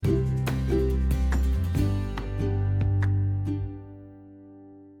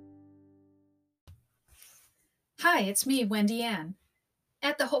Hi, it's me, Wendy Ann.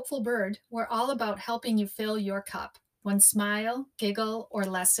 At The Hopeful Bird, we're all about helping you fill your cup, one smile, giggle, or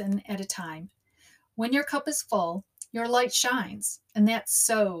lesson at a time. When your cup is full, your light shines, and that's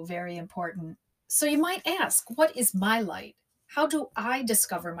so very important. So you might ask, what is my light? How do I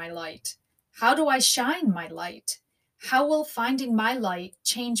discover my light? How do I shine my light? How will finding my light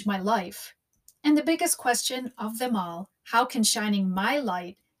change my life? And the biggest question of them all, how can shining my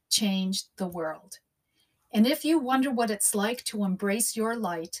light change the world? And if you wonder what it's like to embrace your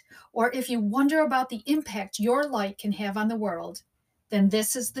light, or if you wonder about the impact your light can have on the world, then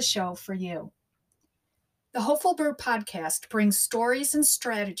this is the show for you. The Hopeful Bird podcast brings stories and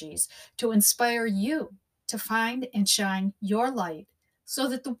strategies to inspire you to find and shine your light so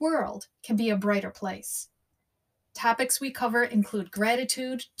that the world can be a brighter place. Topics we cover include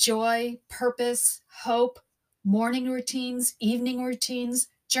gratitude, joy, purpose, hope, morning routines, evening routines,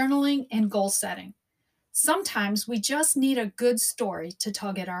 journaling, and goal setting. Sometimes we just need a good story to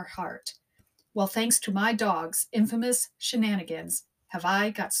tug at our heart. Well, thanks to my dog's infamous shenanigans, have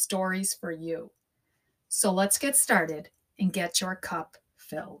I got stories for you. So let's get started and get your cup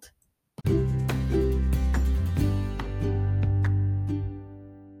filled.